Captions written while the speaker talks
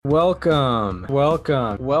Welcome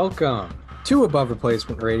to Above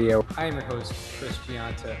Replacement Radio. I am your host, Chris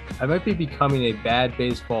Gianta. I might be becoming a bad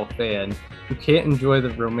baseball fan who can't enjoy the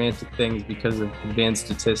romantic things because of advanced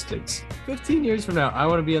statistics. 15 years from now, I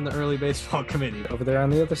want to be on the early baseball committee. Over there on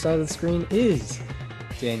the other side of the screen is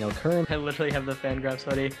Daniel Curran. I literally have the Fangraphs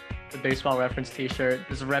hoodie, the baseball reference t-shirt,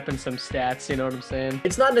 just repping some stats, you know what I'm saying?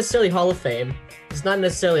 It's not necessarily Hall of Fame. It's not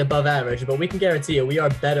necessarily above average, but we can guarantee you we are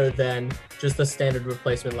better than just the standard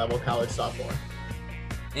replacement level college sophomore.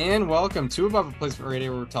 And welcome to Above Replacement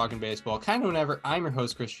Radio, where we're talking baseball kind of whenever. I'm your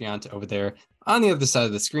host, Chris Gianta. Over there on the other side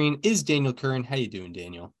of the screen is Daniel Curran. How you doing,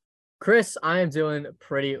 Daniel? Chris, I am doing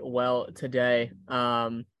pretty well today.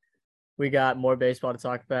 We got more baseball to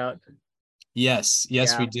talk about. Yes,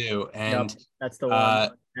 yeah. We do. And yep, that's the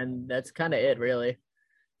one. And that's kind of it, really.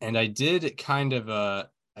 And I did kind of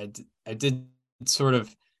I did sort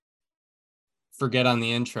of forget on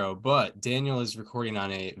the intro, but Daniel is recording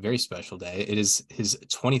on a very special day. It is his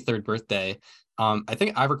 23rd birthday. I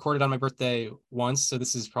think I recorded on my birthday once, so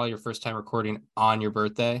this is probably your first time recording on your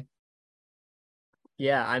birthday.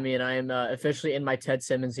 Yeah, I mean, I am officially in my Ted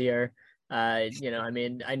Simmons year. I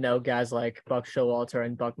know guys like Buck Showalter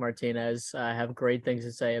and Buck Martinez have great things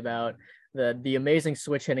to say about the amazing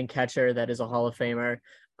switch hitting catcher that is a Hall of Famer.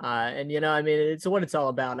 It's what it's all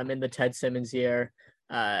about. I'm in the Ted Simmons year.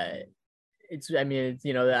 I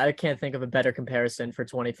can't think of a better comparison for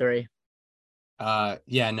 23. I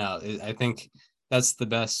think that's the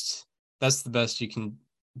best you can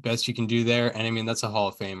do there. And I mean, that's a Hall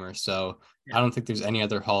of Famer. So yeah. I don't think there's any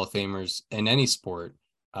other Hall of Famers in any sport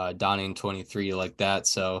donning 23 like that.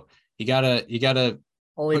 So you gotta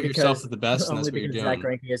only put yourself at the best, and that's what you're doing. Zach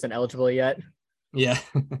Greinke isn't eligible yet. Yeah.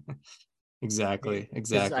 Exactly.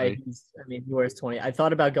 He wears 20. I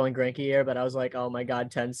thought about going Greinke year, but I was like, oh my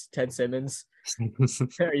God, Ted Simmons.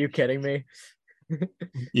 Are you kidding me?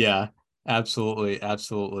 Yeah, absolutely.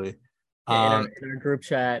 In our group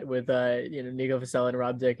chat with Nico Fasella and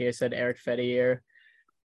Rob Dickey, I said Eric Fetty year.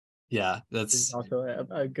 Yeah, that's also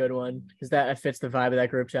a good one because that fits the vibe of that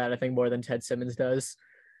group chat, I think, more than Ted Simmons does.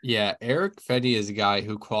 Yeah, Eric Fetty is a guy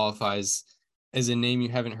who qualifies as a name you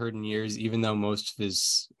haven't heard in years, even though most of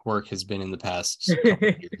his work has been in the past couple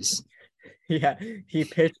years. Yeah, he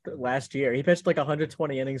pitched last year. He pitched like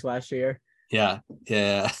 120 innings last year. Yeah.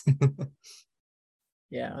 Yeah,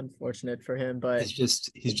 unfortunate for him, but he's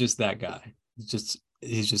just that guy.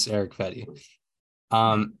 He's just Eric Fetty.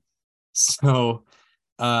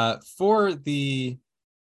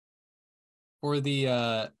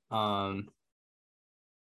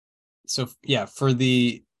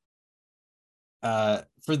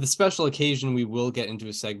 For the special occasion, we will get into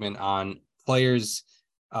a segment on players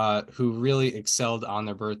who really excelled on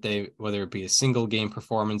their birthday, whether it be a single game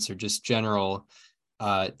performance or just general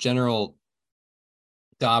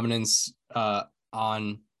dominance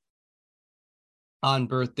on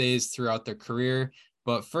birthdays throughout their career.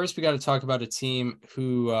 But first, we got to talk about a team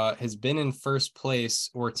who has been in first place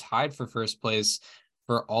or tied for first place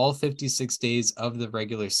for all 56 days of the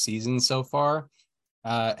regular season so far.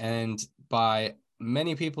 And by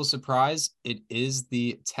many people's surprise, it is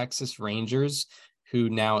the Texas Rangers, who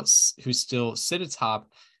still sit atop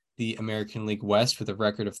the American League West with a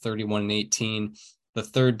record of 31-18, the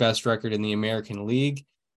third best record in the American League,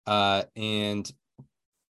 and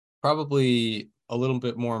probably a little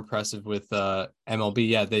bit more impressive with MLB.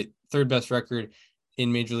 Yeah, the third best record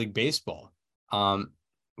in Major League Baseball,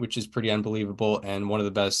 which is pretty unbelievable, and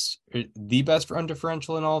the best run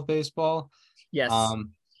differential in all of baseball. Yes.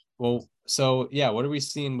 What are we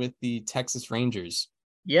seeing with the Texas Rangers?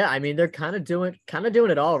 Yeah, I mean, they're kind of doing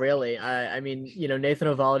it all, really. Nathan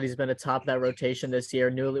Eovaldi's been atop that rotation this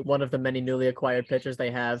year, one of the many newly acquired pitchers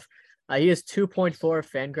they have. He has 2.4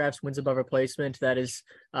 Fangraphs wins above replacement. That is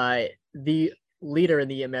the leader in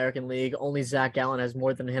the American League. Only Zach Gallen has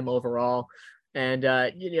more than him overall. And,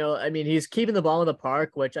 he's keeping the ball in the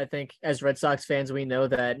park, which I think as Red Sox fans, we know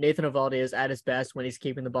that Nathan Eovaldi is at his best when he's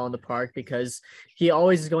keeping the ball in the park, because he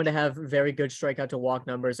always is going to have very good strikeout to walk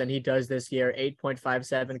numbers. And he does this year,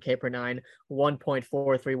 8.57 K per nine,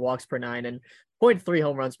 1.43 walks per nine, and 0.3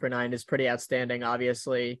 home runs per nine is pretty outstanding.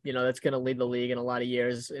 Obviously, that's going to lead the league in a lot of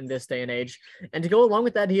years in this day and age. And to go along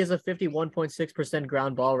with that, he has a 51.6%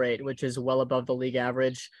 ground ball rate, which is well above the league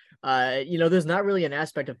average. There's not really an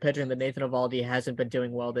aspect of pitching that Nathan Eovaldi hasn't been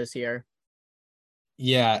doing well this year.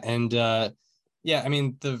 Yeah. And the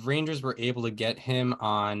Rangers were able to get him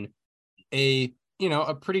on a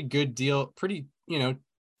pretty good deal,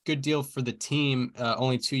 good deal for the team.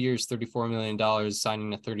 Only 2 years, $34 million,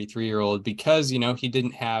 signing a 33-year-old because, he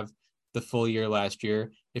didn't have the full year last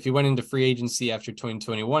year. If he went into free agency after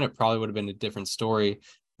 2021, it probably would have been a different story.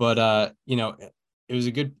 But it was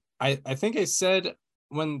a good. I think I said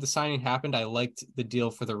when the signing happened, I liked the deal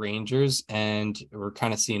for the Rangers, and we're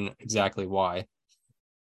kind of seeing exactly why.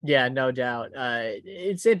 Yeah, no doubt.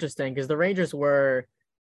 It's interesting because the Rangers were,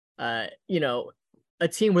 a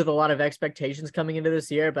team with a lot of expectations coming into this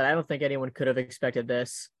year, but I don't think anyone could have expected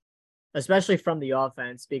this, especially from the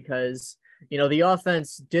offense, because, the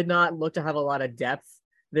offense did not look to have a lot of depth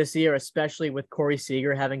this year, especially with Corey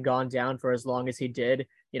Seager having gone down for as long as he did.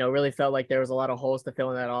 Really felt like there was a lot of holes to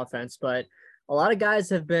fill in that offense, but a lot of guys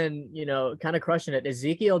have been, kind of crushing it.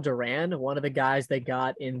 Ezekiel Duran, one of the guys they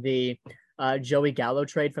got in the Joey Gallo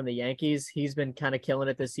trade from the Yankees. He's been kind of killing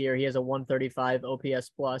it this year. He has a 135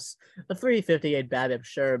 OPS plus, a 358 BABIP,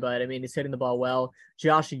 sure, but I mean, he's hitting the ball well.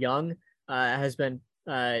 Josh Young has been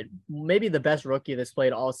maybe the best rookie that's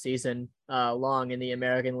played all season long in the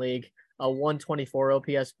American League. A 124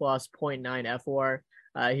 OPS plus, .9 FWAR.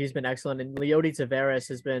 He's been excellent, and Leody Taveras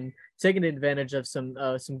has been taking advantage of some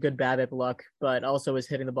good BABIP luck, but also is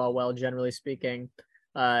hitting the ball well, generally speaking.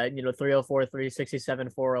 304,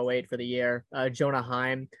 367, 408 for the year. Jonah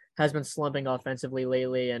Heim has been slumping offensively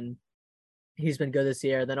lately, and he's been good this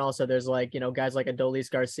year. Then also there's guys like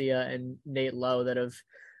Adolis Garcia and Nate Lowe that have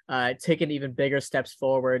taken even bigger steps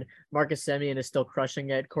forward. Marcus Semien is still crushing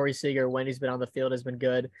it. Corey Seager, when he's been on the field, has been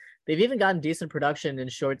good. They've even gotten decent production in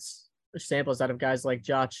shorts samples out of guys like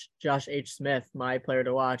Josh H. Smith, my player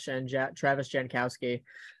to watch, and Travis Jankowski,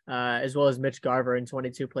 as well as Mitch Garver in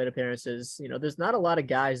 22 plate appearances. There's not a lot of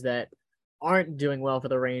guys that aren't doing well for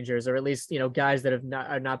the Rangers, or at least, guys that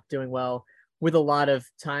are not doing well with a lot of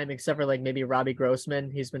time, except for maybe Robbie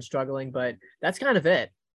Grossman. He's been struggling, but that's kind of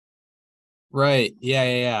it. Right.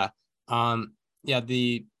 Yeah.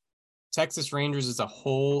 The Texas Rangers as a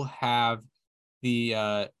whole have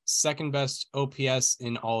the second best OPS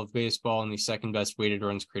in all of baseball and the second best weighted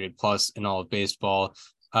runs created plus in all of baseball,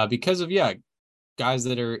 because of guys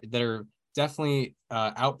that are definitely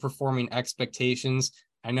outperforming expectations.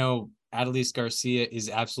 I know Adolis Garcia is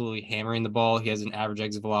absolutely hammering the ball. He has an average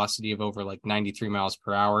exit velocity of over 93 miles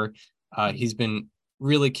per hour. He's been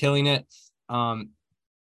really killing it. On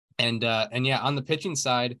the pitching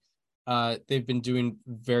side, they've been doing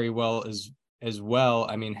very well as well.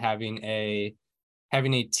 I mean, having a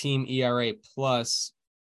team ERA plus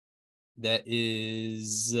that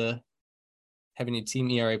is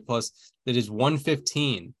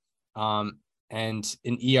 115, and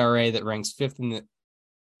an ERA that ranks fifth in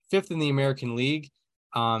the American League.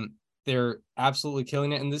 They're absolutely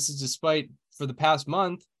killing it, and this is despite, for the past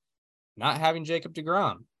month, not having Jacob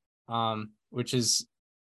deGrom, which is,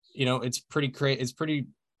 it's pretty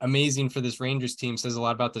amazing for this Rangers team. Says a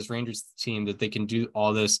lot about this Rangers team that they can do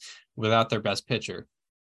all this without their best pitcher.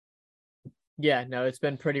 Yeah, no, it's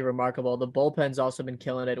been pretty remarkable. The bullpen's also been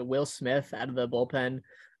killing it. Will Smith out of the bullpen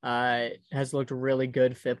has looked really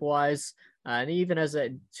good FIP-wise. And he even has a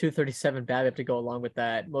 237 BABIP to go along with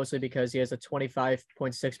that, mostly because he has a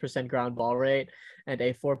 25.6% ground ball rate and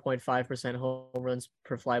a 4.5% home runs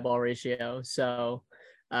per fly ball ratio. So,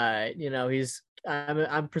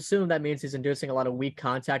 I'm presuming that means he's inducing a lot of weak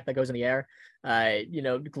contact that goes in the air.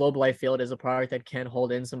 Globe Life Field is a park that can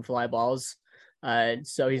hold in some fly balls.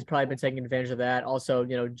 So he's probably been taking advantage of that. Also,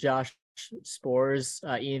 Josh Spores,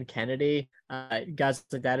 Ian Kennedy, guys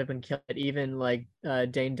like that have been killed. Even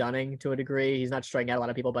Dane Dunning to a degree. He's not striking out a lot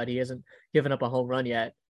of people, but he hasn't given up a home run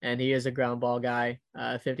yet. And he is a ground ball guy,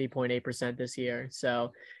 50.8% this year.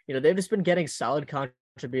 So, they've just been getting solid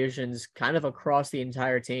contributions kind of across the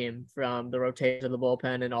entire team, from the rotation of the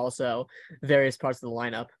bullpen and also various parts of the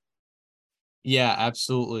lineup. Yeah,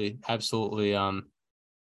 absolutely. Dane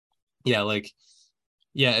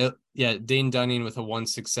Dunning with a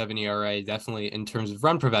 1.67 ERA, definitely in terms of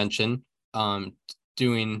run prevention,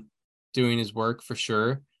 doing his work for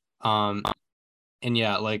sure. There's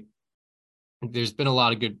been a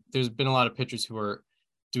lot of pitchers who are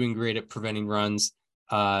doing great at preventing runs.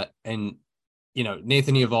 Nathan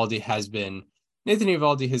Eovaldi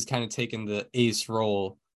has kind of taken the ace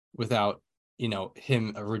role without,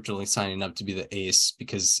 him originally signing up to be the ace,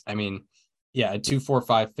 because a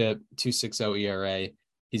 2.45 FIP, 2.60 ERA.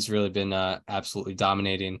 He's really been absolutely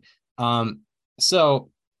dominating.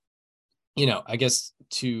 So, I guess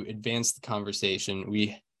to advance the conversation,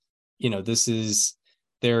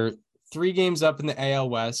 they're 3 games up in the AL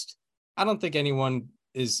West. I don't think anyone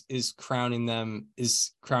is crowning them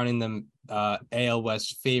AL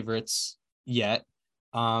West favorites yet.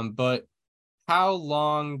 But how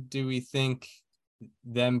long do we think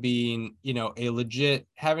them being,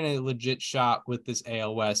 having a legit shot with this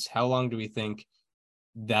AL West, how long do we think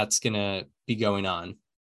that's going to be going on?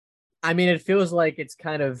 I mean, it feels like it's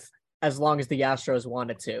kind of as long as the Astros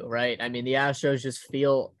wanted to, right? I mean, the Astros just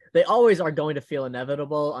feel they always are going to feel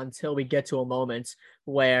inevitable until we get to a moment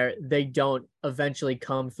where they don't eventually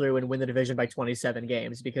come through and win the division by 27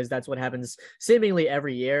 games, because that's what happens seemingly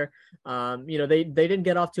every year. They didn't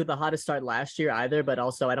get off to the hottest start last year either, but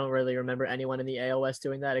also I don't really remember anyone in the AL West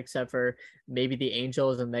doing that except for maybe the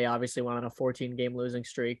Angels, and they obviously went on a 14-game losing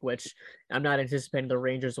streak, which I'm not anticipating the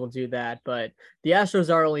Rangers will do that, but the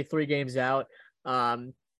Astros are only 3 games out.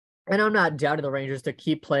 And I'm not doubting the Rangers to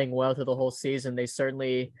keep playing well through the whole season. They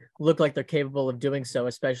certainly look like they're capable of doing so,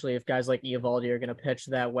 especially if guys like Eovaldi are going to pitch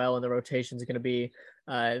that well and the rotation is going to be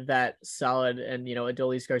that solid. And,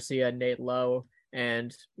 Adolis Garcia, Nate Lowe,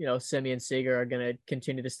 and, Simeon Seager are going to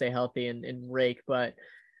continue to stay healthy and rake. But,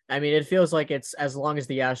 I mean, it feels like it's as long as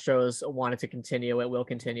the Astros want it to continue, it will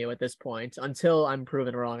continue at this point until I'm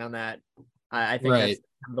proven wrong on that. I think Right.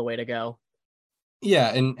 that's the way to go.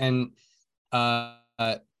 Yeah.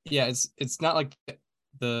 Yeah, it's not like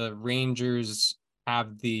the Rangers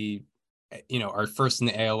have are first in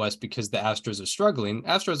the AL West because the Astros are struggling.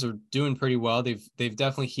 Astros are doing pretty well. They've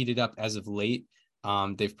definitely heated up as of late.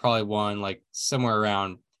 They've probably won like somewhere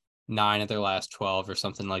around 9 of their last 12 or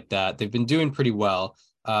something like that. They've been doing pretty well.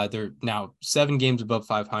 They're now 7 games above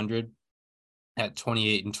 500 at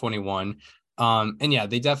 28 and 21. And yeah,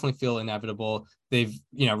 they definitely feel inevitable. They've,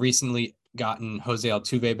 recently gotten Jose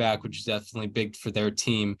Altuve back, which is definitely big for their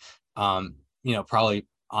team. Probably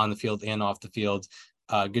on the field and off the field.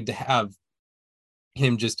 Good to have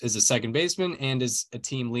him just as a second baseman and as a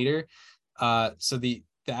team leader. So the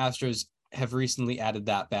Astros have recently added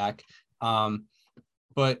that back.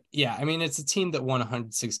 But yeah, I mean, it's a team that won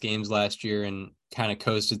 106 games last year and kind of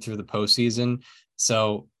coasted through the postseason.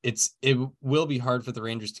 So it will be hard for the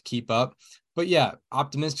Rangers to keep up. But yeah,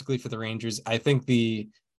 optimistically for the Rangers, I think the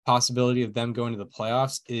possibility of them going to the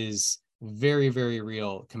playoffs is very, very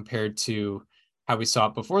real compared to how we saw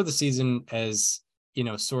it before the season as,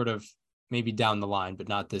 sort of maybe down the line, but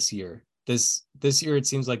not this year. This year, it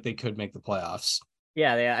seems like they could make the playoffs.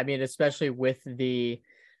 Yeah. I mean, especially with the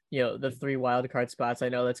 3 wild card spots. I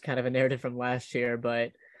know that's kind of a narrative from last year,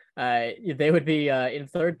 but they would be in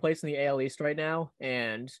third place in the AL East right now.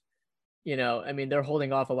 And, I mean, they're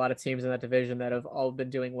holding off a lot of teams in that division that have all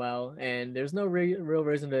been doing well. And there's no real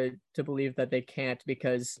reason to believe that they can't,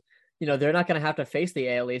 because, they're not going to have to face the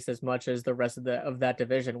AL East as much as the rest of that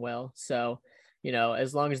division will. So,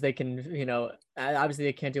 as long as they can, obviously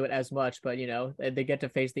they can't do it as much, but, they get to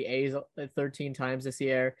face the A's 13 times this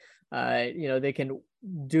year. They can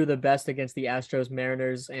do the best against the Astros,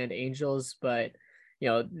 Mariners, and Angels, but,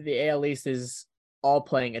 the AL East is all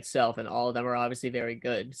playing itself, and all of them are obviously very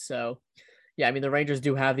good. So, yeah, I mean, the Rangers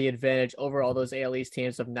do have the advantage over all those AL East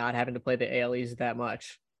teams of not having to play the AL East that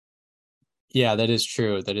much. Yeah, that is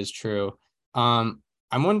true. That is true. I'm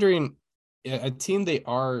wondering, a team they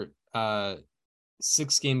are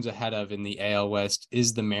 6 games ahead of in the AL West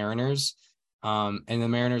is the Mariners. And the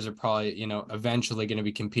Mariners are probably, eventually going to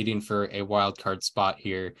be competing for a wild card spot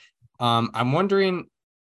here. I'm wondering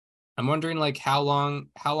like how long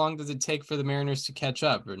does it take for the Mariners to catch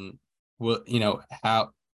up, and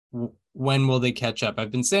when will they catch up?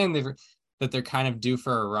 I've been saying that they're kind of due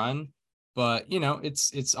for a run, but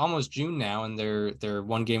it's almost June now and they're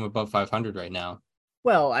 1 game above 500 right now.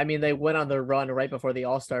 Well, I mean, they went on their run right before the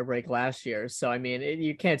All-Star break last year. So, I mean,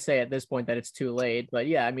 you can't say at this point that it's too late. But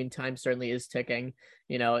yeah, I mean, time certainly is ticking.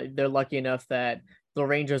 They're lucky enough that the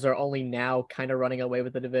Rangers are only now kind of running away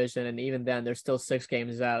with the division. And even then, they're still 6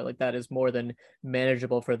 games out. Like, that is more than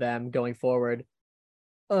manageable for them going forward.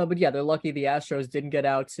 But yeah, they're lucky the Astros didn't get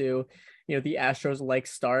out to, the Astros-like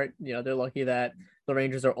start. They're lucky that the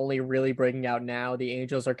Rangers are only really breaking out now. The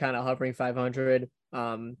Angels are kind of hovering 500.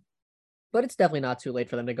 But it's definitely not too late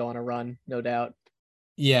for them to go on a run, no doubt.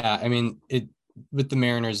 Yeah, I mean, with the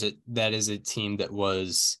Mariners, that is a team that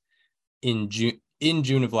was in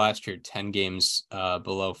June of last year 10 games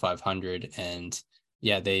below 500, and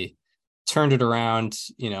yeah, they turned it around,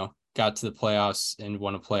 got to the playoffs and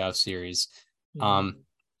won a playoff series. Mm-hmm.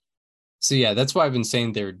 So yeah, that's why I've been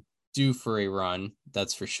saying they're due for a run,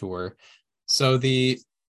 that's for sure. So the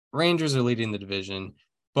Rangers are leading the division,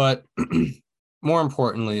 but more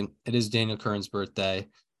importantly, it is Daniel Kern's birthday.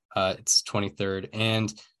 It's 23rd,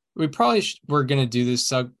 and we probably were going to do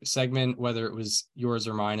this segment, whether it was yours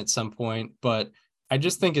or mine at some point, but I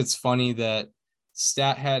just think it's funny that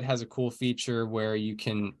StatHead has a cool feature where you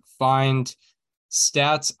can find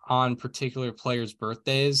stats on particular players'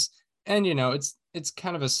 birthdays, and it's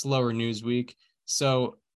kind of a slower news week,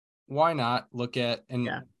 so why not look at, and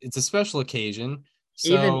Yeah. it's a special occasion,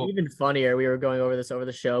 So Even funnier, we were going over this over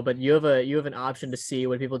the show, but you have an option to see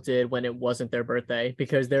what people did when it wasn't their birthday,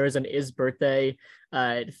 because there is an is birthday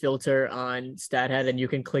filter on StatHead, and you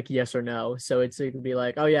can click yes or no. So it can be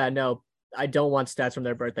like, oh yeah, no, I don't want stats from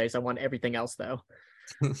their birthdays. I want everything else though,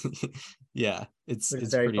 yeah, which is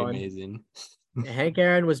it's very pretty fun. amazing. Hank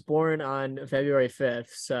Aaron was born on February 5th,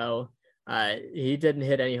 so he didn't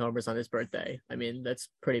hit any homers on his birthday. I mean, that's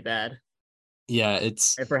pretty bad. Yeah,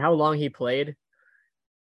 it's And for how long he played,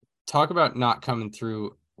 talk about not coming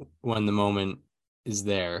through when the moment is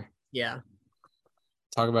there. yeah.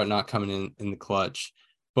 Talk about not coming in the clutch.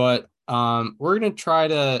 But we're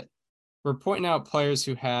gonna we're pointing out players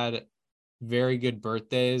who had very good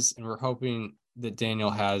birthdays, and we're hoping that Daniel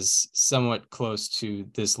has somewhat close to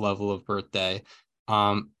this level of birthday.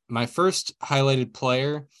 My first highlighted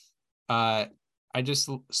player, uh,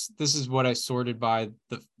 this is what I sorted by.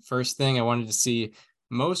 The first thing I wanted to see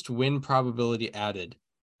most win probability added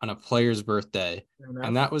on a player's birthday,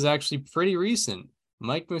 and that was actually pretty recent.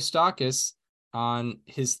 Mike Moustakas, on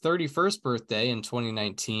his 31st birthday in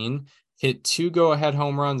 2019, hit 2 go-ahead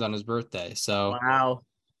home runs on his birthday. So Wow.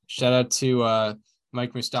 shout out to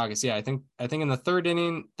Mike Moustakas. Yeah, I think in the third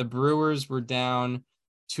inning, the Brewers were down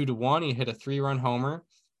 2-1. He hit a 3-run homer,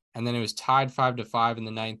 and then it was tied 5-5 in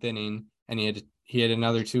the ninth inning, and he had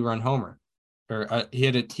another 2-run homer, or he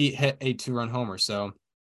hit a 2-run homer. So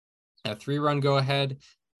a 3-run go ahead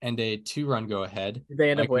and a 2-run go ahead. Did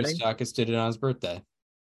they end up Mike winning? Moustakas did it on his birthday.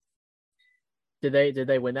 Did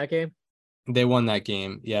they win that game? They won that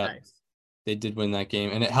game. Yeah, Nice. they did win that game,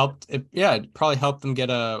 and it probably helped them get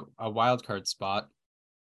a wild card spot.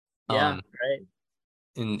 Yeah, Um, right.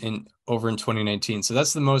 in over in 2019. So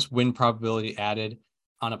that's the most win probability added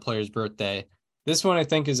on a player's birthday. This one I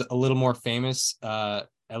think is a little more famous, at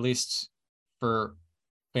least for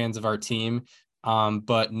fans of our team.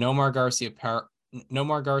 But Nomar Garcia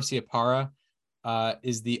Para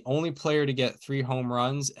is the only player to get 3 home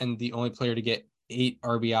runs and the only player to get 8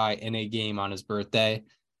 RBI in a game on his birthday.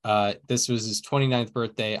 This was his 29th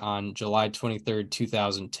birthday on July 23rd,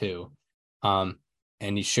 2002.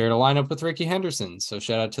 And he shared a lineup with Ricky Henderson. So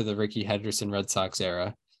shout out to the Ricky Henderson Red Sox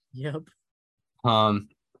era. Yep. Um,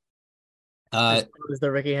 This was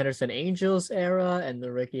the Ricky Henderson Angels era, and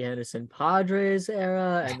the Ricky Henderson Padres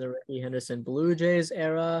era, and the Ricky Henderson Blue Jays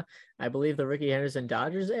era. I believe the Ricky Henderson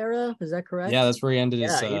Dodgers era. Is that correct? yeah, that's where he ended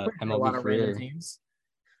his Yeah, he played for a MLB lot of random career. teams.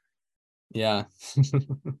 Yeah.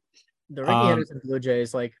 The Ricky um, Henderson Blue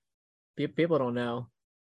Jays, like people don't know.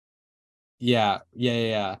 yeah.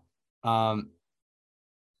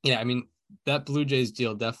 Yeah, I mean, that Blue Jays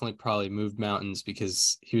deal definitely probably moved mountains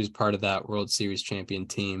because he was part of that World Series champion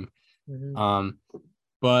team. Mhm.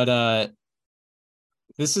 But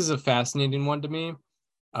this is a fascinating one to me.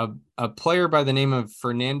 A player by the name of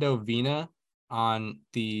Fernando Vina on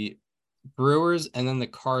the Brewers and then the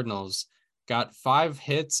Cardinals got 5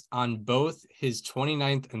 hits on both his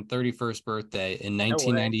 29th and 31st birthday in No way.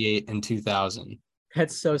 1998 and 2000.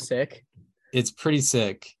 That's so sick. It's pretty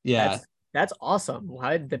sick. Yeah. That's awesome.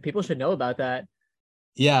 Why the people should know about that?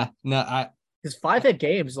 Yeah. No, Because 5 hit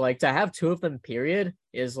games, like to have 2 of them, period,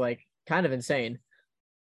 is like kind of insane.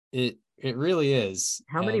 it really is.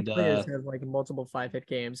 How many And players have like multiple 5 hit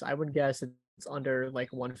games? I would guess it's under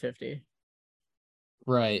like 150.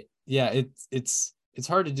 right. Yeah, it's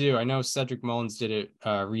hard to do. I know Cedric Mullins did it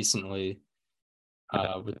recently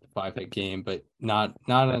with the 5-hit game, but not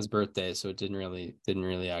on his birthday, so it didn't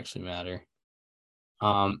really actually matter.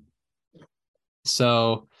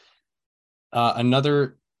 So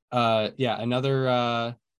another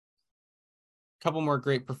couple more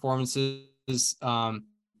great performances.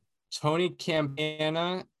 Tony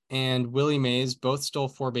Campana and Willie Mays both stole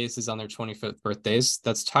 4 bases on their 25th birthdays.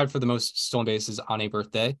 That's tied for the most stolen bases on a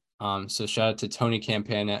birthday. So shout out to Tony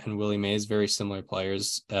Campana and Willie Mays, very similar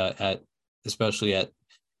players especially at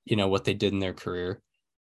what they did in their career.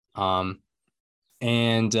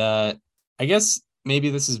 And I guess maybe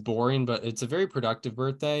this is boring, but it's a very productive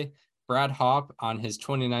birthday. Brad Hopp on his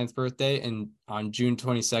 29th birthday and on June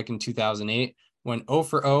 22nd, 2008, went 0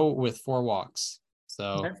 for 0 with 4 walks.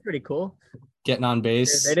 So That's pretty cool. getting on They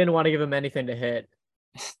base. didn't want to give him anything to hit.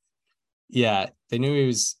 Yeah, they knew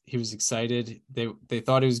he was excited. They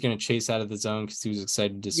thought he was going to chase out of the zone because he was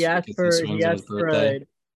excited to He asked get for some swings on his birthday.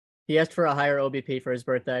 he asked for a higher OBP for his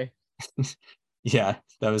birthday. Yeah,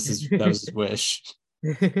 that was his wish.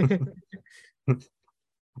 That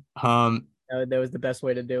was the best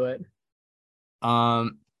way to do it.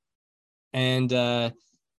 And the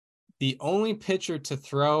only pitcher to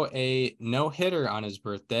throw a no-hitter on his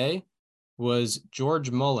birthday was George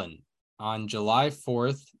Mullen on July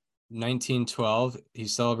 4th, 1912, he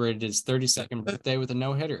celebrated his 32nd birthday with a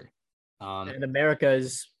no-hitter. And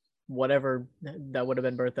America's whatever that would have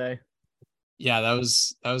been birthday. Yeah, that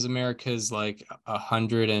was America's like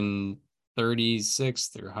 136th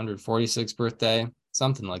or 146th birthday,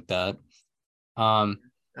 something like that. I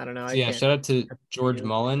don't know. So I yeah, can't. shout out to I George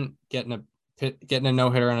Mullen getting a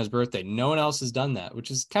no-hitter on his birthday. No one else has done that,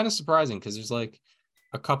 which is kind of surprising because there's like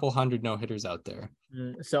a couple hundred no-hitters out there.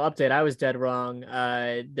 So update, I was dead wrong.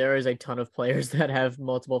 There is a ton of players that have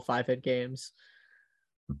multiple 5-hit games.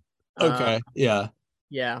 Okay, yeah.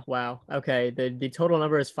 Yeah, wow. Okay, the total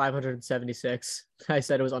number is 576. I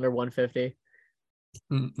said it was under 150.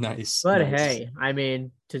 Nice, But nice. hey, I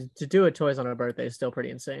mean, to do it twice on a birthday is still pretty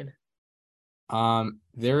insane.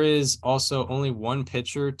 There is also only one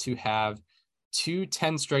pitcher to have two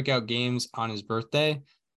 10 strikeout games on his birthday.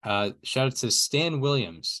 Shout out to Stan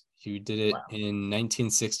Williams, who did it Wow. in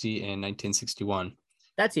 1960 and 1961.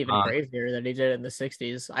 That's even crazier that he did it in the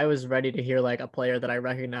 60s. I was ready to hear like a player that I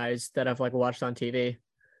recognized that I've like watched on TV.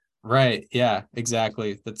 Right. Yeah,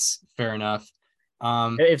 exactly. That's fair enough.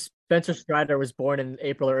 If Spencer Strider was born in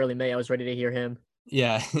April or early May, I was ready to hear him.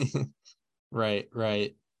 Yeah. Right,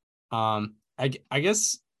 right. I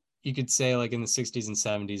guess you could say like in the 60s and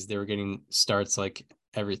 70s they were getting starts like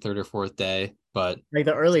every third or fourth day, but Like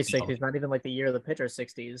the early still. 60s, not even like the year of the pitcher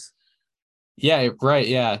 60s. Yeah, right,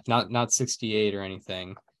 yeah, not 68 or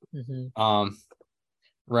anything. Mm-hmm.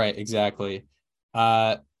 Right, exactly.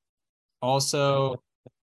 Also,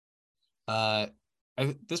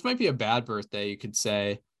 this might be a bad birthday, you could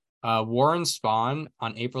say. Warren Spahn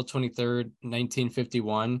on April 23rd,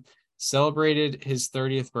 1951, celebrated his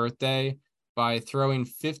 30th birthday by throwing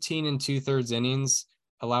 15 and 2/3 innings,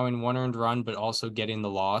 allowing one earned run, but also getting the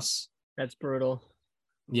loss. That's brutal.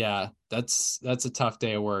 Yeah, that's a tough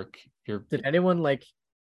day of work. Did anyone like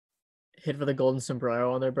hit for the golden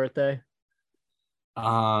sombrero on their birthday? Um,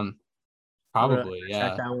 I'm gonna probably, check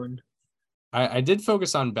yeah. that one. I did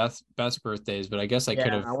focus on best birthdays, but I guess I could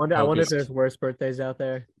Yeah, have I wonder if focused. there's worse birthdays out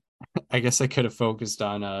there. I guess I could have focused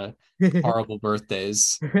on horrible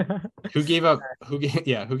birthdays. Who gave up Oh like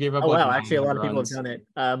wow, nine actually a home lot of people have runs? done it.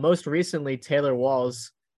 Most recently Taylor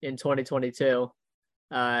Walls in 2022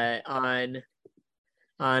 on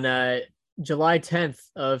July 10th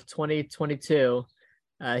of 2022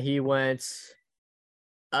 he went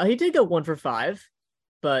he did go 1 for 5,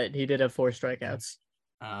 but he did have 4 strikeouts.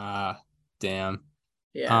 Damn.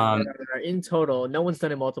 Yeah, there Um, are in total, no one's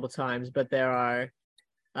done it multiple times, but there are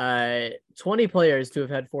 20 players to have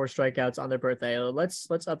had 4 strikeouts on their birthday. Let's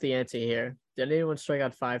up the ante here. Did anyone strike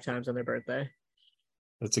out 5 times on their birthday?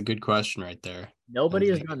 that's a good question right there. Nobody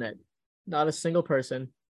has done it. Not a single person.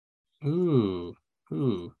 Ooh,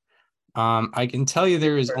 ooh. I can tell you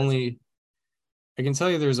there's only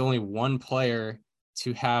one player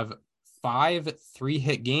to have 5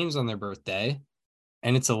 3-hit games on their birthday,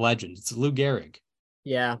 and it's a legend. It's Lou Gehrig.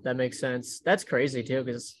 Yeah, that makes sense. That's crazy too,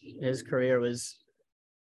 because his career was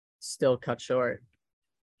still cut short.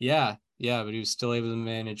 Yeah, yeah, but he was still able to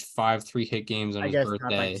manage 5 3-hit games on I his guess not by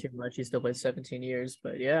birthday, too much. He still played 17 years,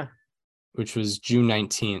 but yeah. which was June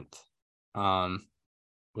 19th.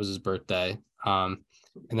 Was his birthday. And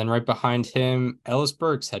then right behind him, Ellis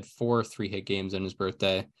Burks had 4 3-hit games on his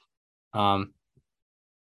birthday. Um,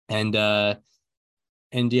 and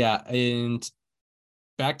yeah, and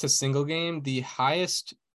back to single game, the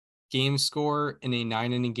highest game score in a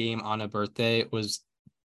 9-inning game on a birthday was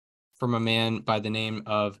from a man by the name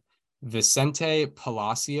of Vicente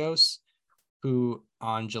Palacios, who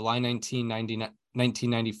on July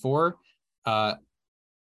 1994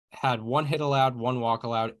 had 1 hit allowed, 1 walk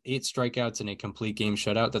allowed, 8 strikeouts, and a complete game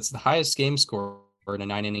shutout. That's the highest game score in a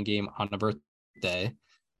 9-inning game on a birthday.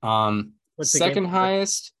 What's the Second game?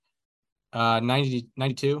 highest,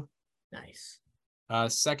 92. Nice.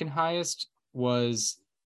 Second highest was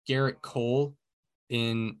Garrett Cole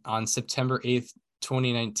on September 8th,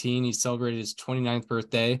 2019. He celebrated his 29th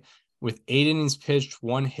birthday with 8 innings pitched,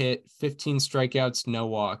 1 hit, 15 strikeouts, no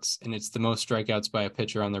walks, and it's the most strikeouts by a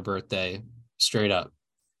pitcher on their birthday, straight up.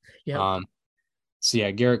 Yeah. So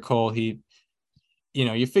yeah, Garrett Cole, you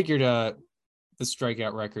figured the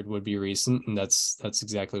strikeout record would be recent, and that's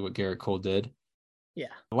exactly what Garrett Cole did. Yeah.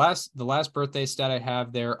 The last birthday stat I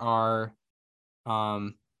have, there are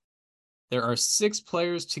 6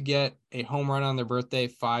 players to get a home run on their birthday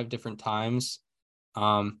 5 different times.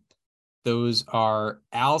 Those are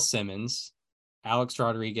Al Simmons, Alex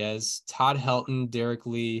Rodriguez, Todd Helton, Derek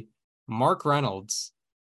Lee, Mark Reynolds,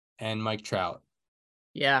 and Mike Trout.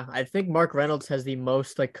 Yeah, I think Mark Reynolds has the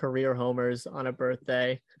most like career homers on a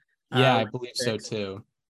birthday. Yeah, I Like believe 6. so too.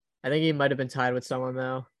 I think he might have been tied with someone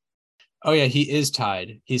though. Oh yeah, he is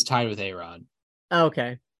tied. He's tied with A-Rod.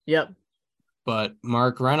 Okay. Yep. But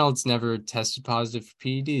Mark Reynolds never tested positive for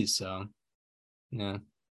PEDs, so yeah.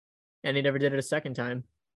 And he never did it a second time.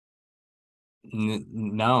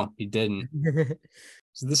 No, he didn't.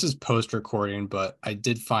 So this is post-recording, but I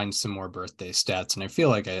did find some more birthday stats, and I feel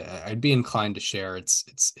like I'd be inclined to share. It's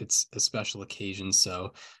a special occasion,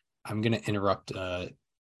 so I'm gonna interrupt the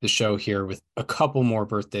show here with a couple more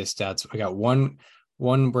birthday stats. I got one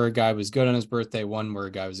where a guy was good on his birthday, one where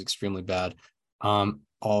a guy was extremely bad.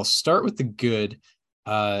 I'll start with the good.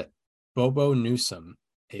 Bobo Newsom,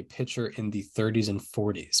 a pitcher in the 30s and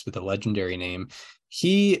 40s with a legendary name.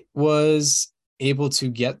 He was able to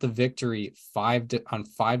get the victory on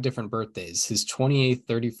 5 different birthdays. His 28th,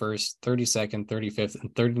 31st, 32nd, 35th,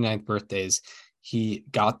 and 39th birthdays. He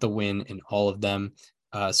got the win in all of them.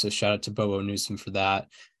 So shout out to Bobo Newsom for that.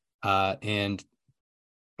 And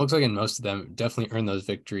looks like in most of them, definitely earned those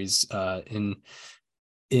victories. He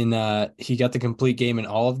got the complete game in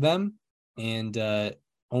all of them, and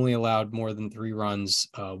only allowed more than 3 runs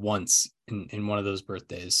once in one of those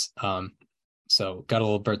birthdays. So got a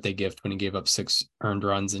little birthday gift when he gave up 6 earned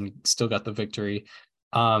runs and still got the victory.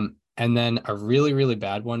 And then a really, really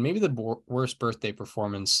bad one, maybe the worst birthday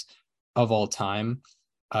performance of all time.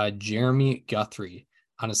 Jeremy Guthrie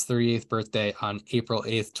on his 38th birthday on April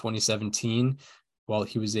 8th, 2017, while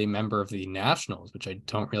he was a member of the Nationals, which I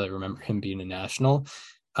don't really remember him being a National.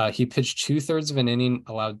 He pitched 2/3 of an inning,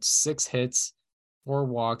 allowed 6 hits, 4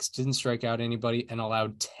 walks, didn't strike out anybody, and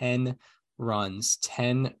allowed 10 runs.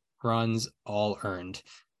 10 runs all earned.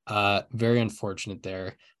 Very unfortunate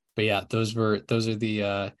there. But yeah, those are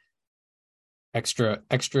the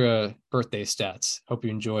extra birthday stats. Hope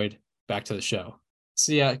you enjoyed. Back to the show.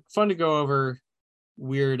 So yeah, fun to go over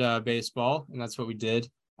weird baseball, and that's what we did.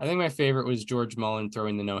 I think my favorite was George Mullen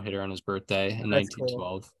throwing the no-hitter on his birthday in That's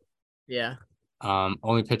 1912. cool. Yeah.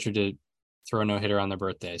 Only pitcher to throw a no-hitter on their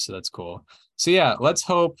birthday, so that's cool. So yeah, let's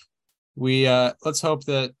hope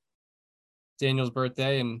that Daniel's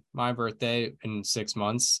birthday and my birthday in 6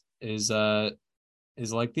 months is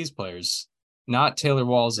like these players, not Taylor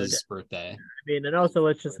Walls' birthday. I mean, and also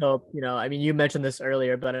let's just hope, I mean, you mentioned this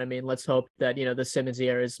earlier, but I mean, let's hope that, the Simmons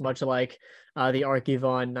year is much like the Arky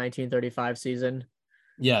Vaughan 1935 season.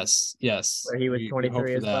 Yes. Where he was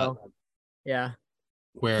 23 as well. Yeah.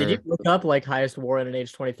 Did you look up like highest WAR in an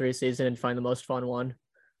age 23 season and find the most fun one?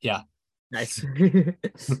 Yeah. Nice.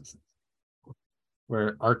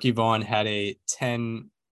 Where Arky Vaughan had a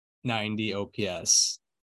 1090 OPS.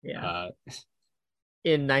 Yeah.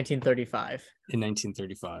 In 1935. In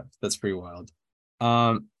 1935. That's pretty wild.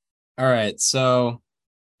 All right. So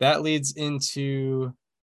that leads into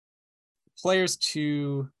players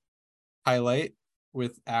to highlight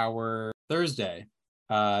with our Thursday.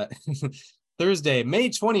 Thursday, May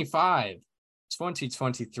 25,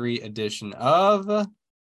 2023 edition of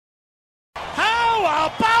How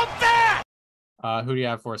About That? Who do you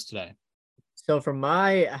have for us today? So for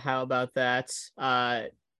my How About That,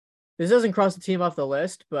 this doesn't cross the team off the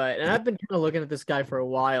list, and I've been kind of looking at this guy for a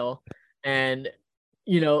while, and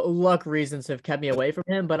luck reasons have kept me away from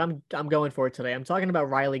him, but I'm going for it today. I'm talking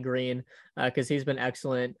about Riley Green because he's been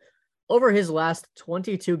excellent. Over his last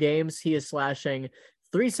 22 games, he is slashing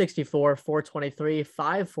 364, 423,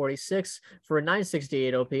 546 for a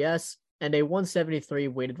 968 OPS and a 173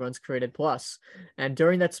 weighted runs created plus. And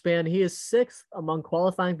during that span, he is 6th among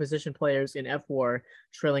qualifying position players in FWAR,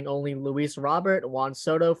 trailing only Luis Robert, Juan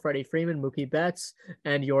Soto, Freddie Freeman, Mookie Betts,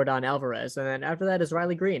 and Yordan Alvarez. And then after that is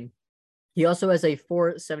Riley Green. He also has a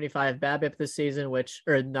 475 BABIP this season,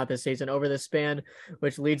 over this span,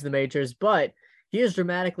 which leads the majors, but he has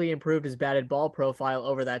dramatically improved his batted ball profile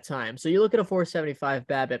over that time. So you look at a 475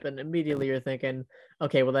 BABIP and immediately you're thinking,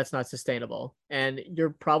 okay, well, that's not sustainable. And you're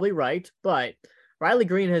probably right, but Riley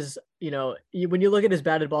Green has, when you look at his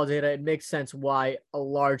batted ball data, it makes sense why a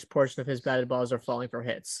large portion of his batted balls are falling for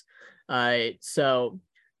hits. So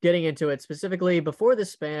getting into it specifically, before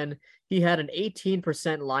this span, he had an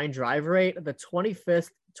 18% line drive rate, the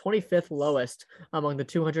 25th lowest among the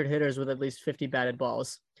 200 hitters with at least 50 batted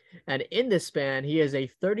balls. And in this span, he has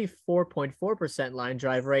a 34.4% line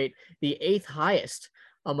drive rate, the 8th highest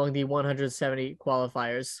among the 170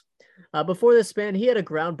 qualifiers. Before this span, he had a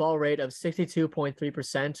ground ball rate of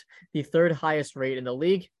 62.3%, the 3rd highest rate in the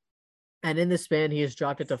league. And in this span, he has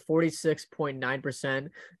dropped it to 46.9%,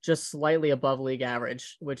 just slightly above league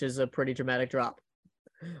average, which is a pretty dramatic drop.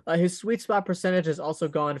 His sweet spot percentage has also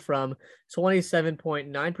gone from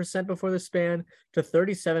 27.9% before the span to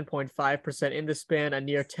 37.5% in the span, a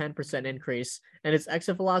near 10% increase. And his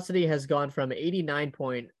exit velocity has gone from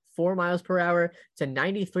 89.3 4 miles per hour to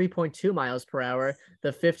 93.2 miles per hour,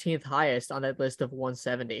 the 15th highest on that list of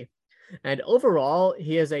 170. And overall,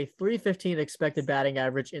 he has a 315 expected batting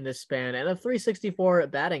average in this span and a 364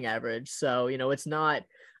 batting average. So, it's not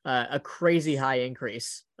a crazy high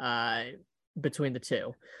increase between the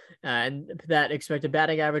two. And that expected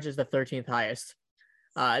batting average is the 13th highest.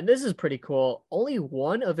 And this is pretty cool. Only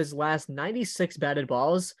one of his last 96 batted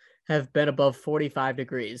balls have been above 45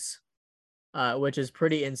 degrees, which is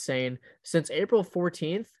pretty insane. Since April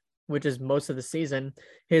 14th, which is most of the season,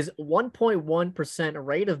 his 1.1%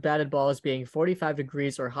 rate of batted balls being 45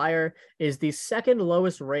 degrees or higher is the second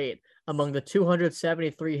lowest rate among the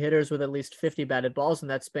 273 hitters with at least 50 batted balls in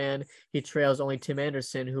that span. He trails only Tim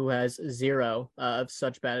Anderson, who has 0 of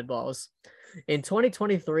such batted balls. In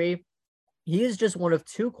 2023, he is just one of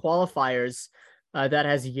 2 qualifiers that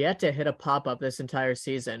has yet to hit a pop-up this entire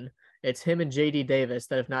season. It's him and JD Davis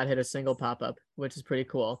that have not hit a single pop-up, which is pretty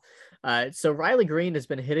cool. So Riley Green has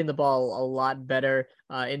been hitting the ball a lot better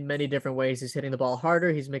in many different ways. He's hitting the ball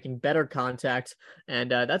harder. He's making better contact. And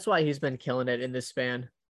that's why he's been killing it in this span.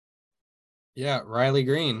 Yeah, Riley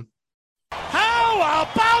Green. How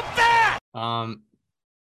about that?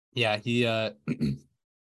 Yeah, he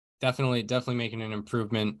definitely making an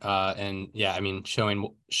improvement. And yeah, I mean,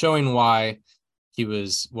 showing why he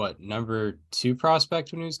was number 2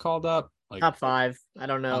 prospect when he was called up, like top 5. I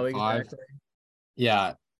don't know exactly. 5.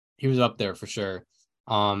 Yeah, he was up there for sure.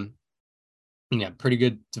 Yeah, pretty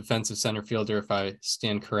good defensive center fielder if I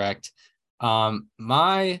stand correct.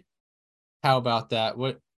 My how about that?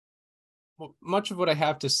 Much of what I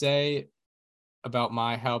have to say about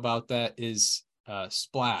my how about that is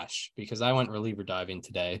splash, because I went reliever diving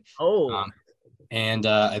today. And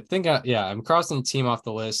I think I'm crossing the team off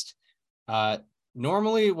the list.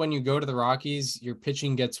 Normally when you go to the Rockies, your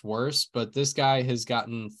pitching gets worse, but this guy has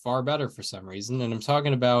gotten far better for some reason. And I'm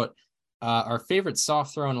talking about our favorite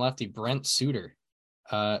soft throw and lefty, Brent Suter,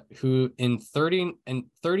 who in 30 and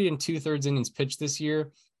 2/3 innings pitched this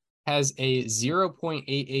year has a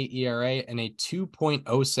 0.88 ERA and a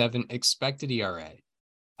 2.07 expected ERA.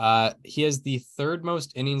 He has the 3rd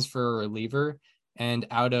most innings for a reliever, and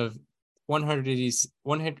out of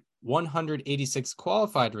 186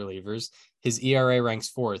 qualified relievers, his ERA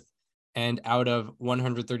ranks 4th. And out of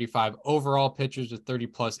 135 overall pitchers with 30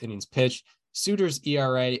 plus innings pitched, Suter's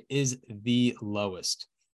ERA is the lowest.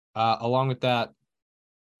 Along with that,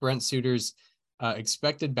 Brent Suter's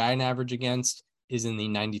expected batting average against is in the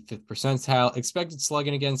 95th percentile, expected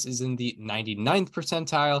slugging against is in the 99th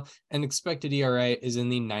percentile, and expected ERA is in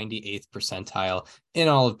the 98th percentile in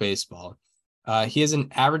all of baseball. He has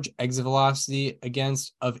an average exit velocity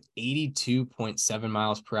against of 82.7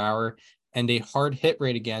 miles per hour and a hard hit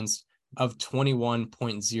rate against of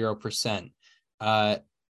 21.0%,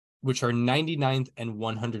 which are 99th and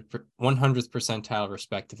 100th percentile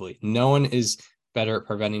respectively. No one is better at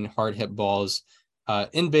preventing hard hit balls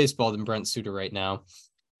in baseball than Brent Suter right now.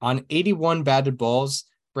 On 81 batted balls,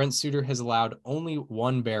 Brent Suter has allowed only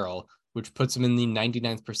 1 barrel, which puts him in the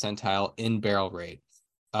 99th percentile in barrel rate.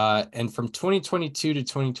 And from 2022 to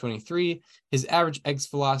 2023, his average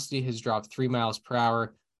exit velocity has dropped 3 miles per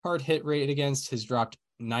hour. Hard hit rate against has dropped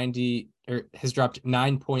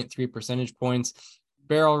 9.3 percentage points.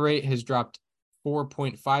 Barrel rate has dropped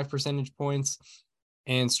 4.5 percentage points,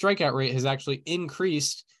 and strikeout rate has actually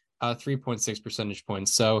increased 3.6 percentage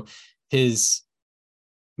points. So his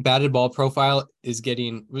batted ball profile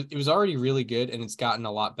it was already really good, and it's gotten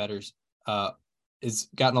a lot better.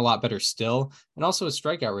 Still, and also his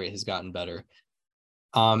strikeout rate has gotten better.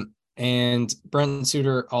 And Brent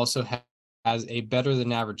Suter also has a better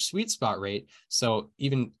than average sweet spot rate. So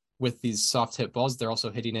even with these soft hit balls, they're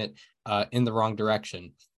also hitting it in the wrong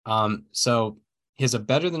direction. So he has a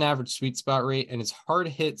better than average sweet spot rate, and his hard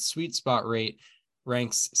hit sweet spot rate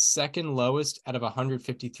ranks 2nd lowest out of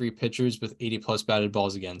 153 pitchers with 80 plus batted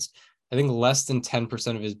balls against. I think less than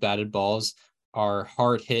 10% of his batted balls are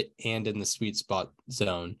hard hit and in the sweet spot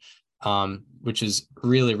zone, which is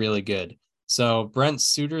really, really good. So Brent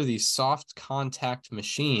Suter, the soft contact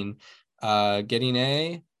machine, getting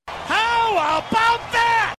a how about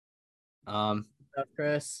that?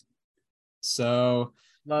 Chris. So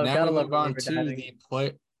now we move on to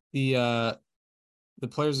the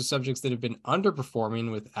players or subjects that have been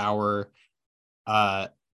underperforming with our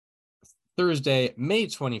Thursday, May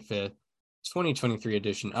 25th, 2023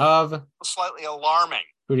 edition of Slightly Alarming.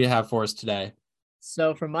 Who do you have for us today?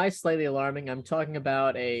 So for my slightly alarming, I'm talking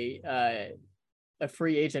about a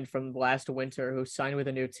free agent from last winter who signed with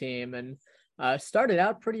a new team, and Started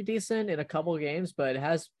out pretty decent in a couple games, but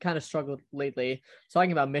has kind of struggled lately.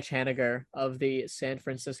 Talking about Mitch Haniger of the San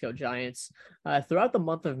Francisco Giants. Throughout the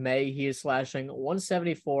month of May, he is slashing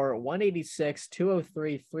 174, 186,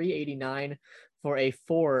 203, 389 for a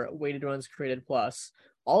 4 weighted runs created plus.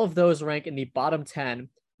 All of those rank in the bottom 10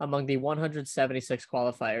 among the 176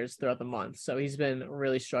 qualifiers throughout the month. So he's been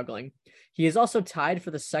really struggling. He is also tied for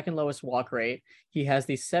the second lowest walk rate. He has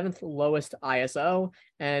the 7th lowest ISO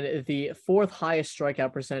and the 4th highest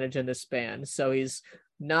strikeout percentage in this span. So he's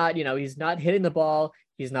not, he's not hitting the ball.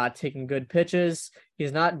 He's not taking good pitches.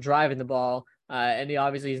 He's not driving the ball. And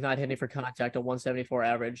he's not hitting for contact. A 174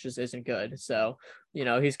 average just isn't good. So,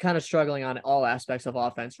 he's kind of struggling on all aspects of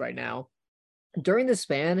offense right now. During the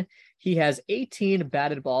span, he has 18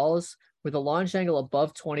 batted balls with a launch angle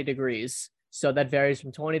above 20 degrees. So that varies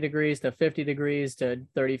from 20 degrees to 50 degrees to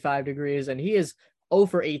 35 degrees. And he is 0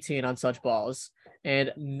 for 18 on such balls.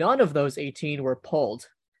 And none of those 18 were pulled.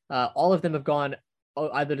 All of them have gone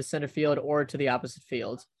either to center field or to the opposite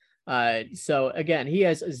field. So again, he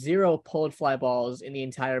has 0 pulled fly balls in the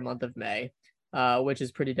entire month of May. Which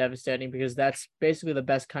is pretty devastating because that's basically the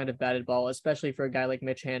best kind of batted ball, especially for a guy like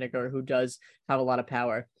Mitch Haniger, who does have a lot of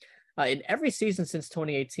power. In every season since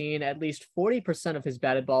 2018, at least 40% of his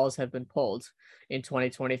batted balls have been pulled. In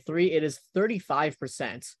 2023, it is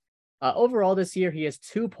 35%. Overall this year, he has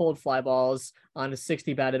 2 pulled fly balls on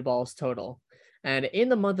 60 batted balls total. And in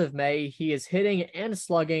the month of May, he is hitting and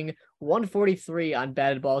slugging 143 on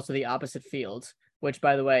batted balls to the opposite field, which,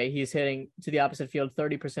 by the way, he's hitting to the opposite field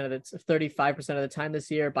 35% of the time this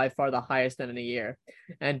year, by far the highest in a year.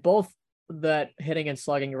 And both that hitting and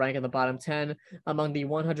slugging rank in the bottom 10 among the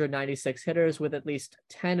 196 hitters with at least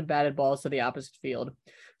 10 batted balls to the opposite field.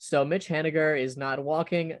 So Mitch Haniger is not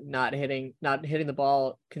walking, not hitting the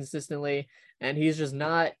ball consistently, and he's just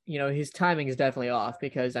not, his timing is definitely off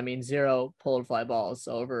because, 0 pulled fly balls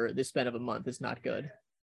over the span of a month is not good.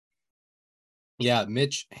 Yeah,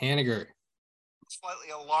 Mitch Haniger. Slightly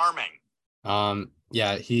alarming.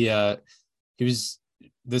 He was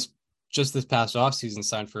this past offseason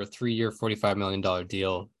signed for a 3-year, $45 million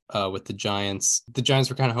deal with the Giants. The Giants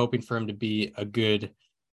were kind of hoping for him to be a good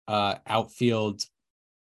outfield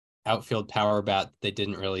power bat they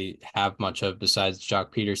didn't really have much of besides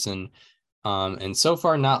Jock Peterson. And so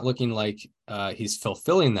far not looking like he's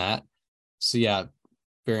fulfilling that. So yeah,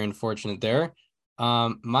 very unfortunate there.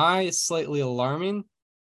 My slightly alarming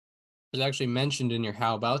is actually mentioned in your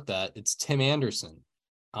How About That. It's Tim Anderson,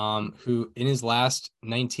 who in his last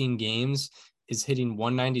 19 games is hitting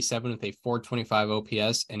 197 with a 425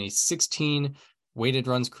 OPS and a 16 weighted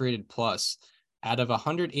runs created plus. Out of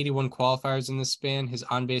 181 qualifiers in this span, his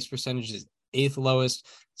on-base percentage is 8th lowest,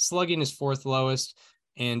 slugging is 4th lowest,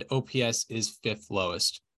 and OPS is 5th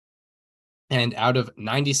lowest. And out of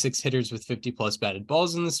 96 hitters with 50 plus batted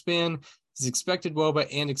balls in the span, his expected WOBA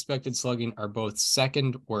and expected slugging are both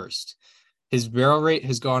 2nd worst. His barrel rate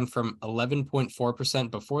has gone from 11.4%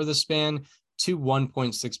 before the span to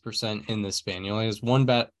 1.6% in this span. He only has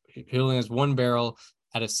one barrel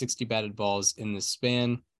out of 60 batted balls in this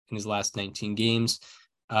span in his last 19 games.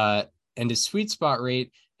 And his sweet spot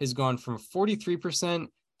rate has gone from 43%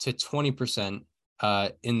 to 20%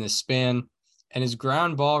 in this span. And his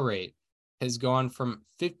ground ball rate has gone from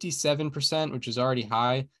 57%, which is already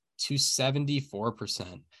high, to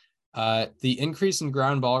 74%. The increase in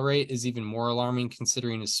ground ball rate is even more alarming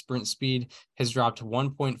considering his sprint speed has dropped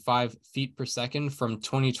 1.5 feet per second from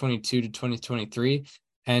 2022 to 2023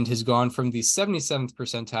 and has gone from the 77th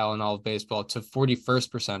percentile in all of baseball to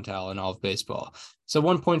 41st percentile in all of baseball. So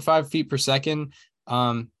 1.5 feet per second,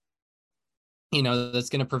 that's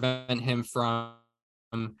going to prevent him from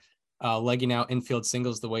legging out infield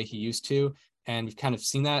singles the way he used to. And we've kind of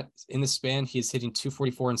seen that in the span. He is hitting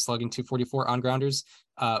 244 and slugging 244 on grounders,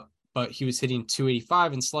 but he was hitting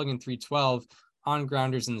 285 and slugging 312 on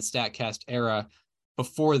grounders in the StatCast era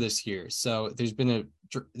before this year. So there's been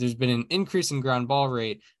an increase in ground ball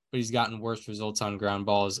rate, but he's gotten worse results on ground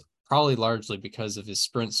balls, probably largely because of his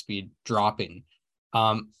sprint speed dropping.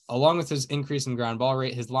 Along with his increase in ground ball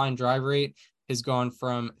rate, his line drive rate has gone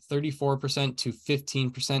from 34% to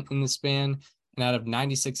 15% in the span. And out of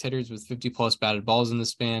 96 hitters with 50 plus batted balls in the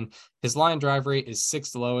span, his line drive rate is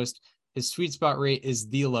 6th lowest, his sweet spot rate is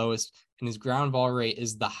the lowest, and his ground ball rate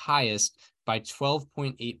is the highest by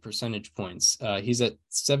 12.8 percentage points. He's at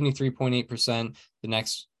 73.8%.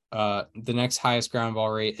 The next highest ground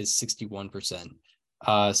ball rate is 61%.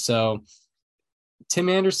 So Tim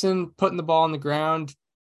Anderson putting the ball on the ground,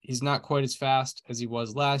 he's not quite as fast as he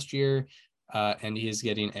was last year, and he is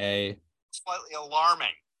getting a slightly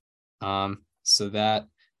alarming. So that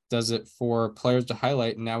does it for players to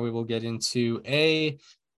highlight. And now we will get into a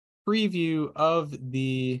preview of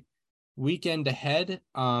the weekend ahead.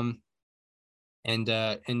 And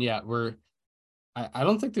yeah, I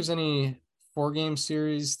don't think there's any 4-game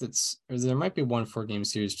series or there might be one 4-game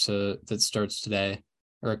series that starts today,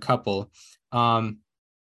 or a couple.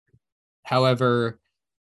 However,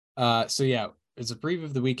 so yeah, it's a preview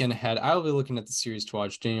of the weekend ahead. I'll be looking at the series to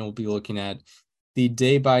watch. Daniel will be looking at the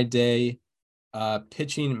day-by-day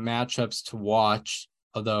pitching matchups to watch.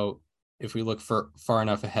 Although if we look far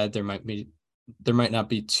enough ahead, there might not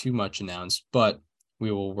be too much announced, but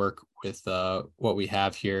we will work with what we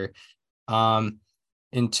have here.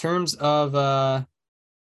 In terms of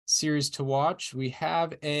series to watch, we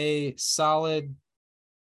have a solid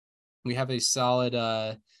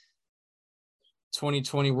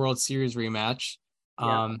 2020 World Series rematch.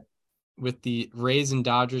 With the Rays and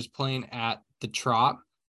Dodgers playing at the Trop.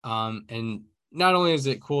 And not only is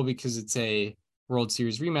it cool because it's a World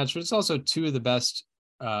Series rematch, but it's also two of the best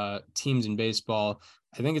teams in baseball.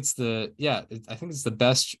 I think it's the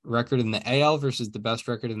best record in the AL versus the best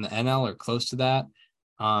record in the NL, or close to that.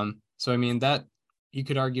 So I mean, that you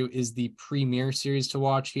could argue is the premier series to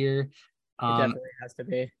watch here. It definitely has to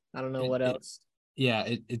be. I don't know what else.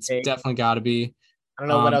 It's definitely got to be. I don't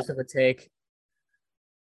know what else it would take.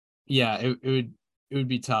 Yeah, it would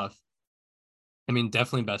be tough. I mean,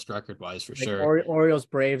 definitely best record wise for sure. Orioles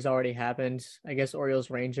Braves already happened. I guess Orioles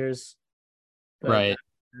Rangers. Right.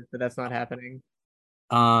 But that's not happening.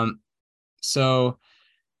 So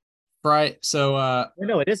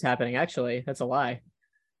no, it is happening actually. That's a lie.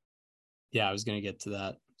 Yeah, I was gonna get to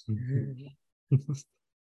that.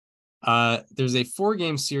 There's a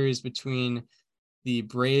 4-game series between the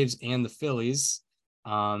Braves and the Phillies,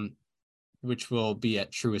 which will be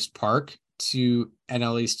at Truist Park. Two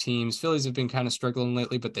NL East teams. Phillies have been kind of struggling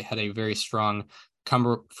lately, but they had a very strong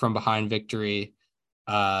come from behind victory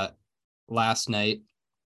last night,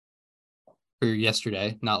 or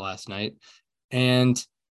yesterday, not last night. And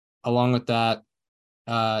along with that,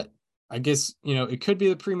 I guess, it could be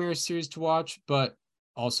the premier series to watch, but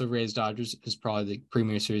also Rays Dodgers is probably the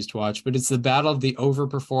premier series to watch. But it's the battle of the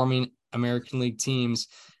overperforming American League teams,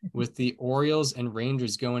 with the Orioles and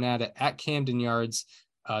Rangers going at it at Camden Yards,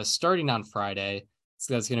 starting on Friday.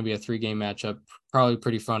 So that's going to be a 3-game matchup, probably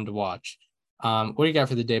pretty fun to watch. What do you got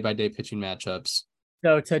for the day-by-day pitching matchups?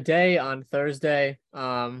 So today on Thursday,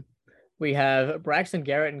 we have Braxton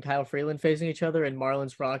Garrett and Kyle Freeland facing each other in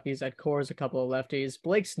Marlins Rockies at Coors, a couple of lefties.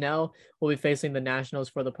 Blake Snell will be facing the Nationals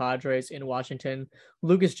for the Padres in Washington.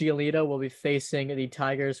 Lucas Giolito will be facing the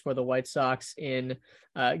Tigers for the White Sox in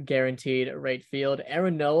Guaranteed Rate Field.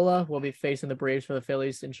 Aaron Nola will be facing the Braves for the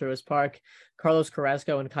Phillies in Truist Park. Carlos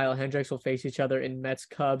Carrasco and Kyle Hendricks will face each other in Mets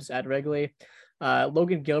Cubs at Wrigley.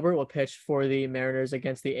 Logan Gilbert will pitch for the Mariners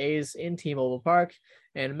against the A's in T-Mobile Park.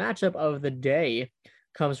 And matchup of the day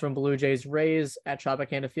comes from Blue Jays Rays at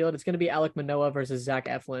Tropicana Field. It's going to be Alek Manoah versus Zach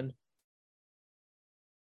Eflin.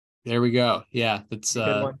 There we go. Yeah, that's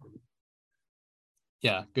good one.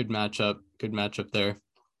 Yeah, good matchup. Good matchup there.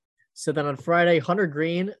 So then on Friday, Hunter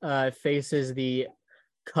Green faces the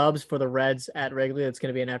Cubs for the Reds at Wrigley. It's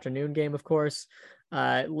going to be an afternoon game, of course.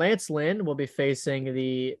 Lance Lynn will be facing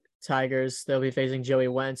the Tigers. They'll be facing Joey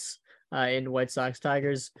Wentz in White Sox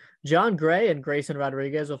Tigers. John Gray and Grayson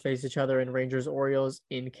Rodriguez will face each other in Rangers Orioles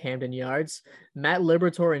in Camden Yards. Matt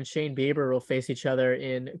Liberatore and Shane Bieber will face each other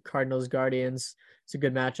in Cardinals Guardians. It's a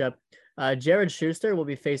good matchup. Jared Schuster will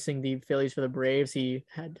be facing the Phillies for the Braves. He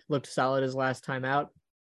had looked solid his last time out.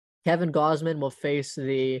 Kevin Gausman will face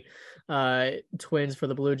the Twins for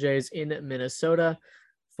the Blue Jays in Minnesota.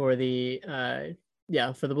 For the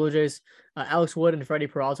Blue Jays, Alex Wood and Freddie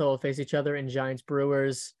Peralta will face each other in Giants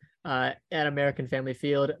Brewers at American Family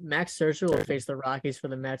Field. Max Scherzer will face the Rockies for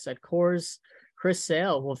the Mets at Coors. Chris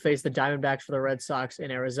Sale will face the Diamondbacks for the Red Sox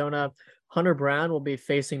in Arizona. Hunter Brown will be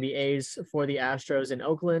facing the A's for the Astros in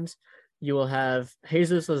Oakland. You will have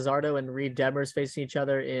Jesus Luzardo and Reed Detmers facing each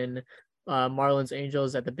other in Marlins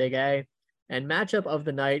Angels at the Big A. And matchup of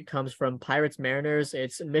the night comes from Pirates Mariners.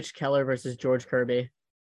 It's Mitch Keller versus George Kirby.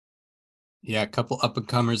 Yeah, a couple up and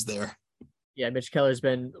comers there. Yeah, Mitch Keller's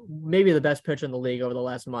been maybe the best pitcher in the league over the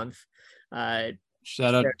last month.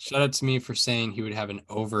 Shout out to me for saying he would have an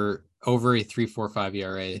over a 3.45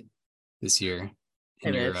 ERA this year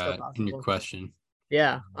in your question.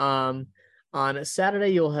 Yeah. On Saturday,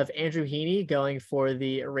 you'll have Andrew Heaney going for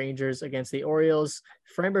the Rangers against the Orioles.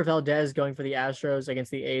 Framber Valdez going for the Astros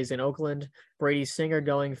against the A's in Oakland. Brady Singer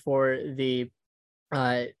going for the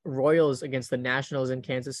Royals against the Nationals in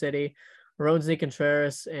Kansas City. Roansy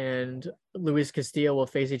Contreras and Luis Castillo will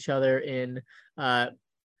face each other in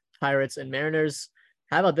Pirates and Mariners.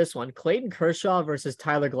 How about this one? Clayton Kershaw versus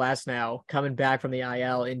Tyler Glasnow coming back from the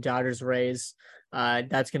IL in Dodgers Rays.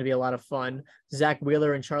 That's going to be a lot of fun. Zach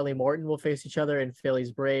Wheeler and Charlie Morton will face each other in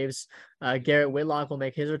Phillies Braves. Garrett Whitlock will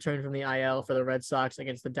make his return from the IL for the Red Sox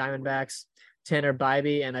against the Diamondbacks. Tanner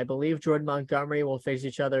Bybee and I believe Jordan Montgomery will face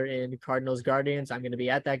each other in Cardinals Guardians. I'm going to be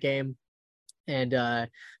at that game. And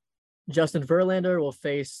Justin Verlander will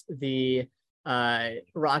face the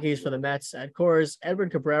Rockies for the Mets at Coors.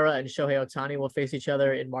 Edward Cabrera and Shohei Ohtani will face each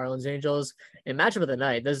other in Marlins Angels. And matchup of the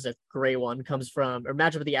night, this is a great one,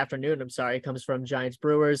 matchup of the afternoon, comes from Giants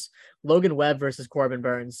Brewers. Logan Webb versus Corbin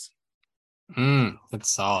Burns.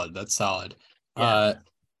 That's solid. Yeah.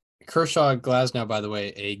 Kershaw Glasnow, by the way,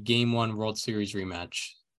 a Game 1 World Series rematch.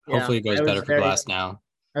 Hopefully it goes better for Glasnow.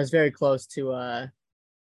 I was very close to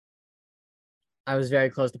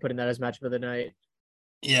putting that as matchup of the night.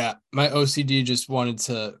 Yeah, my OCD just wanted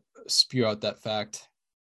to spew out that fact.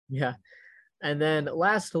 Yeah. And then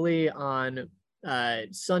lastly on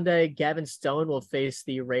Sunday, Gavin Stone will face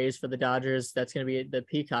the Rays for the Dodgers. That's going to be the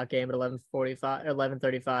Peacock game at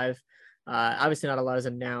 11:35. Obviously not a lot is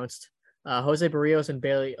announced. Jose Barrios and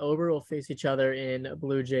Bailey Ober will face each other in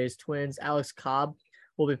Blue Jays Twins. Alex Cobb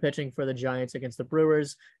will be pitching for the Giants against the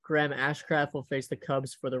Brewers. Graham Ashcraft will face the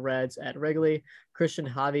Cubs for the Reds at Wrigley. Christian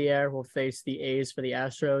Javier will face the A's for the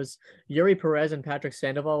Astros. Yuri Perez and Patrick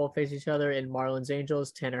Sandoval will face each other in Marlins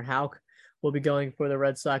Angels. Tanner Houck will be going for the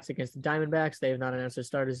Red Sox against the Diamondbacks. They have not announced their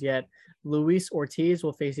starters yet. Luis Ortiz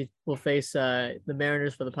will face the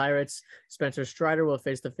Mariners for the Pirates. Spencer Strider will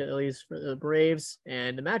face the Phillies for the Braves.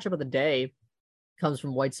 And the matchup of the day comes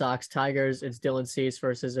from White Sox Tigers. It's Dylan Cease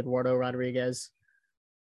versus Eduardo Rodriguez.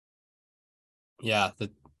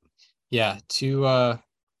 Two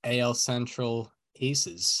AL Central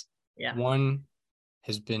aces. Yeah. One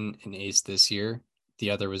has been an ace this year. The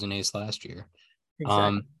other was an ace last year.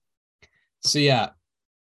 Exactly. So yeah,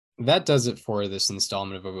 that does it for this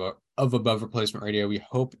installment of Above Replacement Radio. We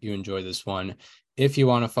hope you enjoy this one. If you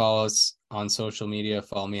want to follow us on social media,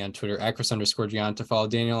 follow me on Twitter at Chris_Gianta. Follow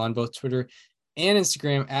Daniel on both Twitter and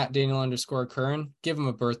Instagram at Daniel_Curran. Give him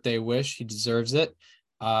a birthday wish. He deserves it.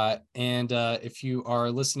 And if you are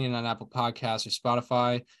listening on Apple Podcasts or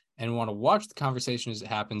Spotify and want to watch the conversation as it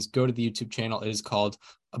happens, go to the YouTube channel. It is called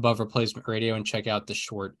Above Replacement Radio, and check out the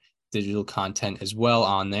short digital content as well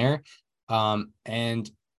on there. And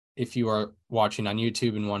if you are watching on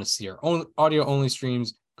YouTube and want to see our own audio only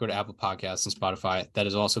streams, go to Apple Podcasts and Spotify. That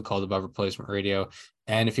is also called Above Replacement Radio.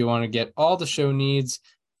 And if you want to get all the show needs,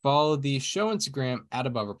 follow the show Instagram at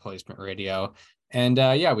Above Replacement Radio. And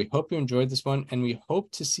we hope you enjoyed this one, and we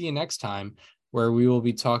hope to see you next time, where we will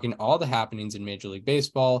be talking all the happenings in Major League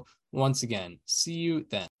Baseball. Once again, see you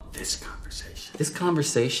then. This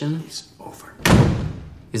conversation is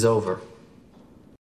over.